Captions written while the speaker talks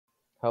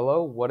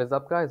Hello, what is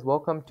up, guys?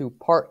 Welcome to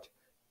part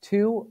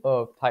 2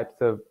 of types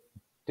of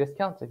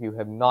discounts. If you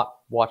have not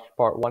watched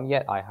part 1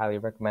 yet, I highly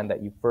recommend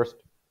that you first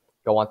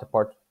go on to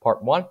part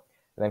 1 and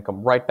then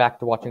come right back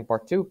to watching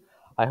part 2.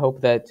 I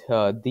hope that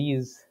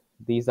these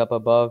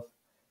discounts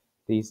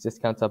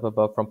up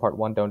above from part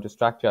 1 don't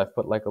distract you. I've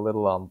put like a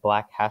little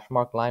black hash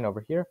mark line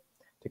over here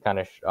to kind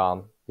of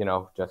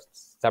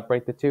just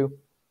separate the two.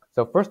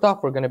 So first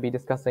off, we're going to be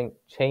discussing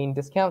chain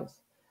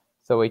discounts.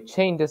 So a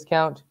chain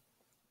discount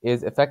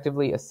is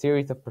effectively a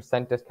series of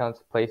percent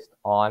discounts placed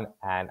on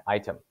an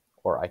item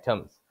or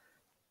items.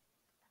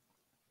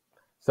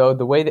 So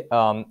the way that,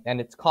 and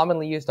it's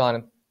commonly used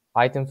on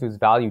items whose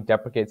value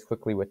depreciates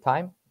quickly with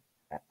time.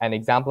 An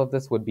example of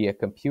this would be a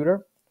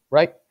computer,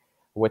 right?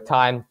 With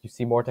time, you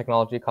see more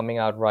technology coming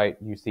out, right?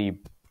 You see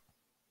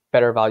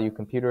better value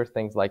computers,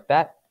 things like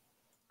that.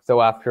 So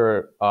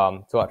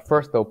so at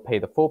first they'll pay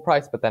the full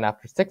price, but then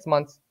after 6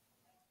 months,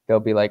 they'll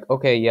be like,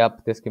 okay,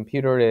 yep, this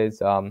computer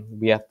is,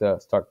 we have to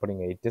start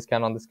putting a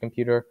discount on this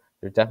computer.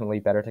 There's definitely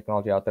better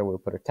technology out there. We'll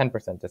put a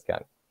 10%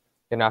 discount.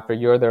 Then after a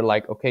year, they're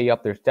like, okay,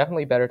 yep, there's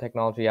definitely better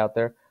technology out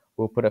there.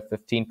 We'll put a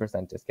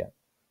 15% discount.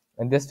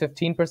 And this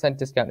 15%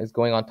 discount is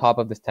going on top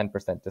of this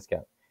 10%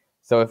 discount.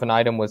 So if an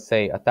item was,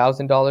 say,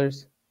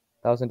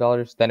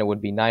 $1,000, then it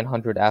would be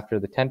 $900 after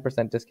the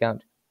 10%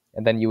 discount.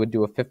 And then you would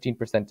do a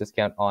 15%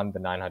 discount on the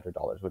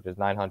 $900, which is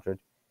 900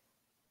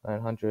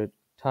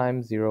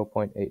 times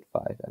 0.85,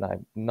 and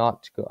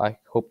I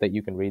hope that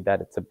you can read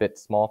that. It's a bit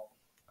small.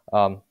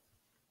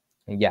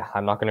 Yeah,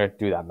 I'm not going to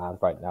do that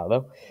math right now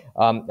though.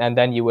 And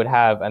then you would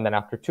have, and then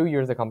after 2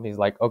 years, the company's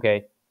like,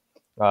 okay,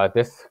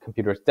 this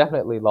computer is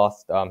definitely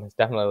lost.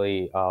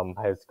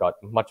 Has got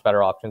much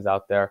better options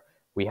out there.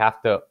 We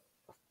have to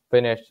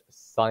finish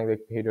selling the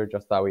computer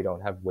just so that we don't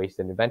have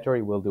wasted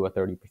inventory. We'll do a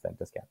 30%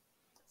 discount.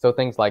 So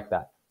things like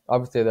that.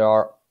 Obviously, there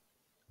are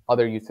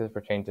other uses for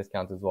chain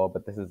discounts as well,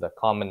 but this is a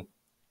common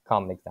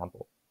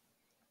example.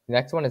 The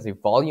next one is a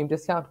volume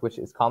discount, which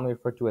is commonly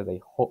referred to as a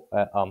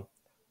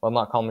well,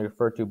 not commonly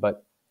referred to,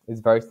 but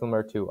is very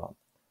similar to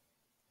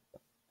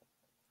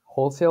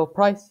wholesale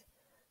price.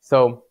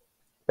 So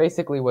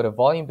basically, what a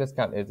volume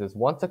discount is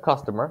once a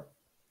customer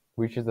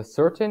reaches a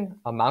certain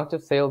amount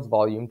of sales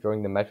volume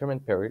during the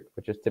measurement period,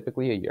 which is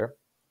typically a year,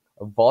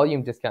 a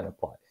volume discount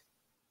applies.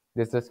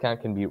 This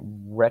discount can be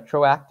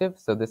retroactive,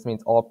 so this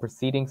means all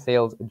preceding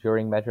sales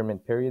during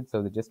measurement period.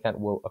 So the discount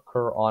will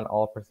occur on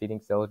all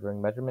preceding sales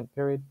during measurement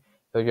period.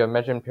 So if you have a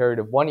measurement period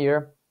of 1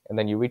 year, and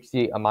then you reach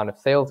the amount of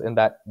sales in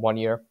that 1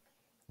 year,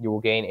 you will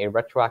gain a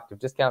retroactive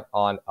discount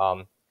on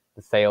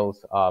the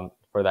sales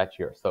for that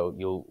year. So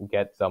you'll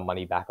get some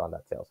money back on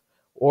that sales.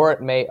 Or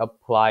it may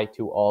apply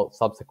to all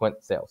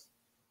subsequent sales.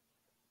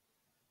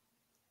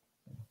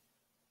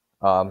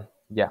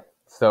 Yeah.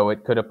 So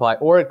it could apply,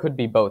 or it could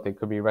be both. It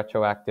could be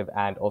retroactive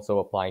and also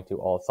applying to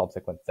all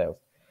subsequent sales.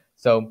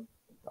 So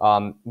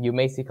you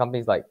may see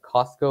companies like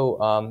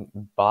Costco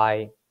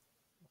buy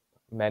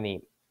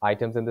many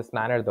items in this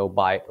manner. They'll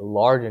buy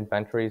large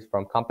inventories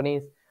from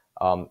companies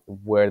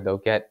where they'll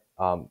get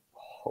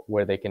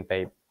where they can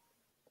pay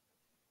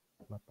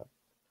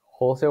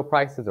wholesale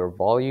prices or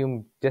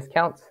volume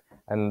discounts,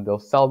 and they'll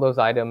sell those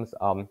items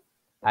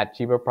at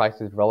cheaper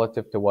prices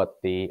relative to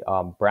what the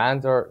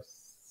brands are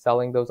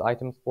selling those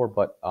items for,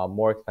 but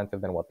more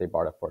expensive than what they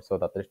bought it for, so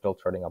that they're still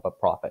turning up a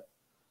profit.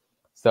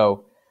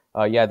 So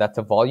yeah, that's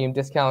a volume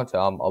discount. A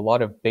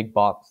lot of big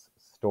box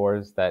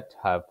stores that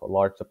have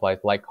large supplies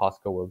like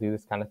Costco will do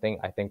this kind of thing.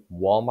 I think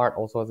Walmart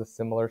also has a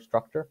similar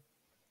structure.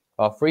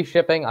 Free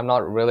shipping, I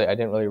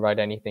didn't really write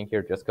anything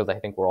here just because I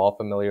think we're all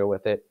familiar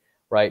with it,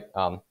 right?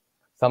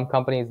 Some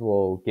companies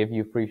will give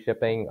you free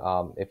shipping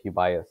if you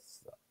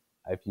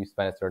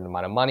spend a certain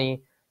amount of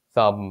money.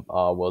 Some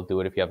will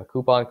do it if you have a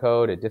coupon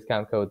code, a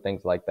discount code,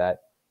 things like that.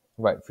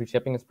 Right, free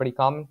shipping is pretty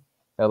common.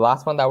 The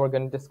last one that we're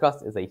going to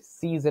discuss is a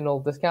seasonal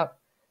discount.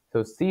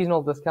 So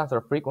seasonal discounts are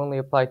frequently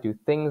applied to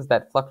things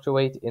that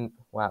fluctuate in,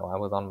 wow, I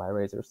was on my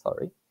razor,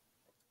 sorry.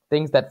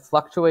 Things that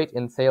fluctuate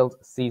in sales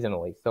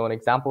seasonally. So an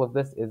example of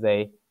this is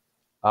a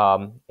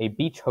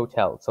beach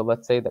hotel. So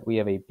let's say that we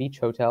have a beach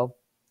hotel.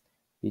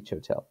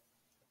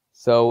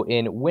 So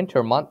in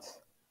winter months,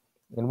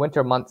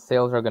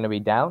 sales are going to be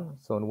down.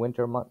 So in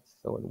winter,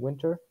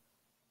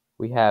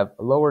 we have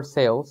lower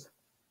sales.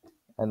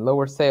 And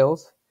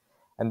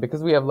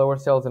because we have lower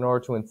sales, in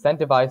order to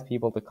incentivize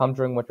people to come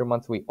during winter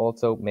months, we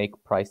also make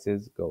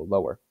prices go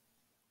lower.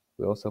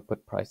 We also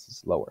put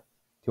prices lower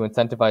to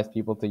incentivize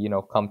people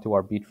to, come to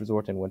our beach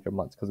resort in winter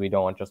months, because we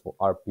don't want just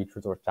our beach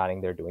resort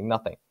standing there doing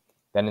nothing.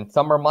 Then in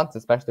summer months,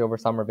 especially over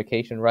summer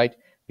vacation, right?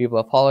 People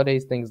have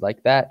holidays, things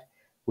like that.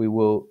 We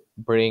will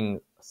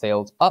bring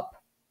sales up.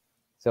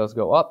 Sales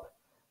go up.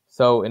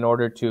 So in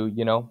order to,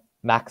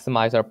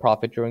 maximize our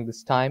profit during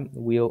this time,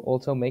 we'll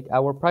also make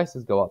our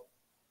prices go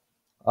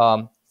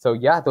up. So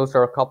yeah, those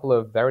are a couple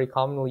of very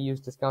commonly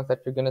used discounts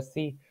that you're going to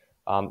see.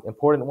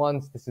 Important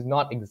ones. This is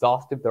not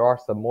exhaustive. There are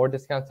some more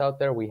discounts out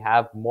there. We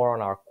have more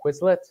on our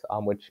Quizlet,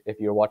 which if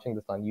you're watching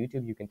this on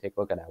YouTube, you can take a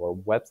look at our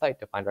website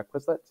to find our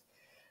Quizlet.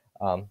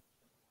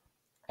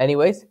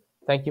 Anyways,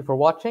 thank you for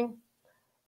watching.